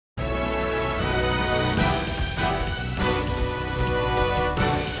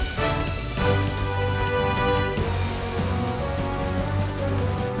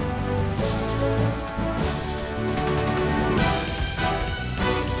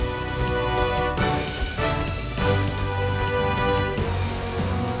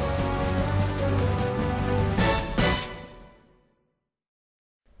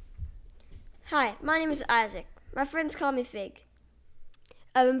Hi, my name is Isaac. My friends call me Fig.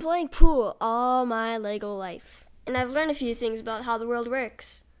 I've been playing pool all my Lego life, and I've learned a few things about how the world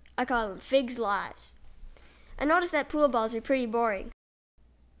works. I call them Fig's Lies. I noticed that pool balls are pretty boring.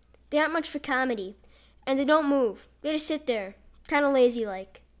 They aren't much for comedy, and they don't move. They just sit there, kind of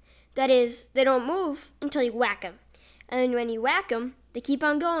lazy-like. That is, they don't move until you whack them. And then when you whack them, they keep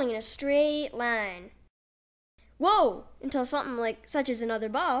on going in a straight line. Whoa! Until something such as another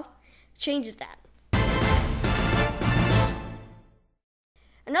ball changes that.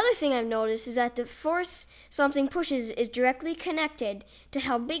 Another thing I've noticed is that the force something pushes is directly connected to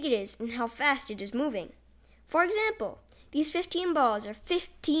how big it is and how fast it is moving. For example, these 15 balls are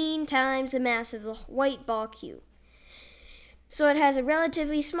 15 times the mass of the white ball cue. So it has a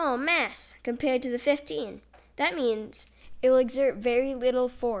relatively small mass compared to the 15. That means it will exert very little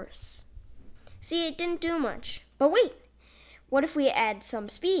force. See, it didn't do much. But wait, what if we add some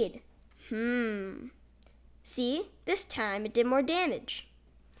speed? See, this time it did more damage.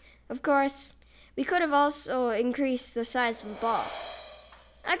 Of course, we could have also increased the size of the ball.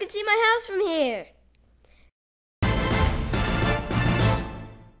 I can see my house from here.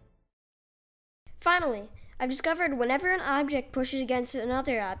 Finally, I've discovered whenever an object pushes against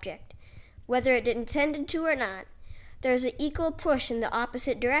another object, whether it intended to or not, there's an equal push in the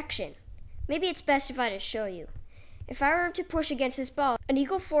opposite direction. Maybe it's best if I just show you. If I were to push against this ball, an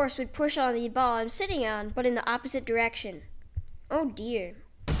equal force would push on the ball I'm sitting on, but in the opposite direction. Oh dear,